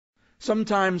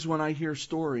Sometimes when I hear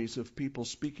stories of people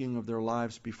speaking of their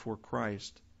lives before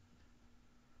Christ,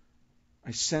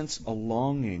 I sense a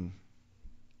longing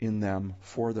in them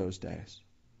for those days.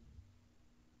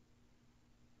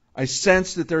 I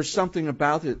sense that there's something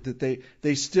about it that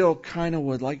they still kind of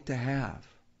would like to have.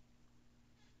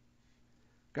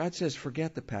 God says,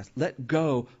 forget the past. Let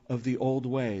go of the old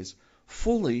ways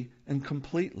fully and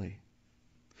completely.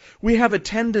 We have a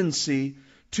tendency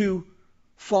to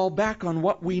fall back on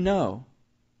what we know.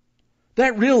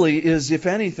 That really is, if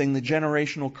anything, the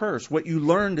generational curse. What you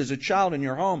learned as a child in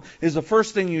your home is the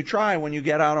first thing you try when you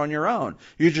get out on your own.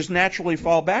 You just naturally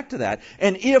fall back to that.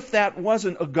 And if that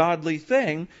wasn't a godly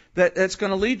thing, that's going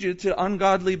to lead you to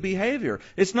ungodly behavior.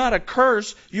 It's not a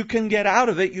curse. You can get out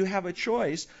of it. You have a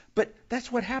choice. But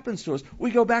that's what happens to us.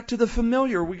 We go back to the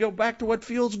familiar. We go back to what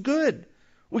feels good.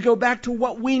 We go back to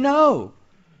what we know.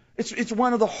 It's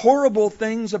one of the horrible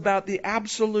things about the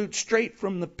absolute straight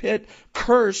from the pit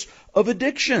curse of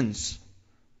addictions.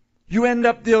 You end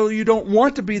up, though you don't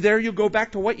want to be there, you go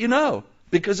back to what you know,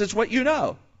 because it's what you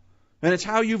know. And it's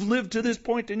how you've lived to this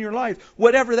point in your life,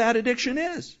 whatever that addiction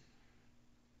is.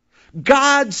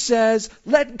 God says,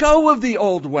 let go of the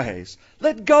old ways.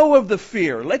 Let go of the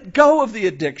fear. Let go of the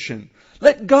addiction.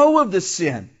 Let go of the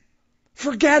sin.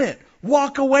 Forget it.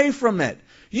 Walk away from it.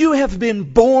 You have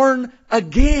been born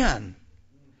again.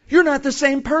 You're not the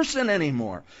same person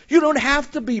anymore. You don't have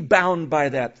to be bound by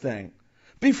that thing.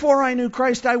 Before I knew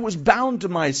Christ, I was bound to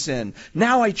my sin.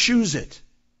 Now I choose it.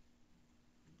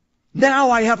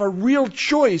 Now I have a real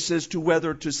choice as to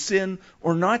whether to sin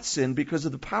or not sin because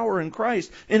of the power in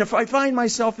Christ. And if I find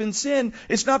myself in sin,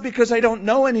 it's not because I don't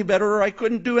know any better or I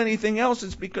couldn't do anything else.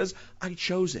 It's because I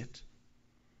chose it.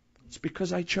 It's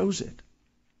because I chose it.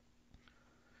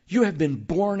 You have been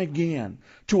born again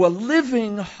to a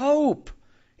living hope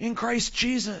in Christ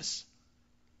Jesus.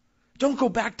 Don't go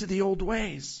back to the old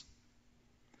ways.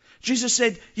 Jesus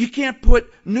said, you can't put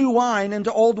new wine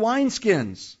into old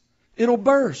wineskins. It'll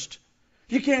burst.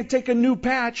 You can't take a new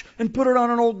patch and put it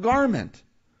on an old garment.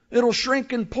 It'll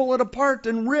shrink and pull it apart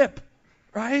and rip.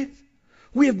 Right?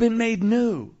 We have been made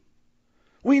new.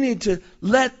 We need to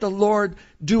let the Lord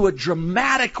do a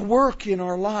dramatic work in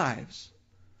our lives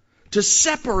to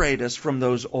separate us from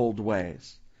those old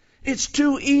ways. It's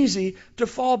too easy to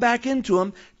fall back into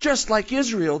them, just like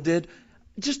Israel did,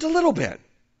 just a little bit.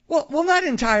 Well, not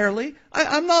entirely.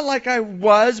 I'm not like I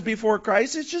was before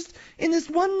Christ. It's just in this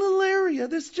one little area.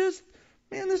 This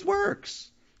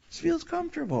works. This feels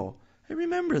comfortable. I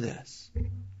remember this.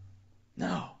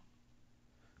 No.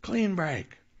 Clean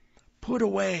break. Put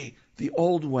away the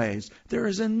old ways. There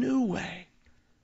is a new way.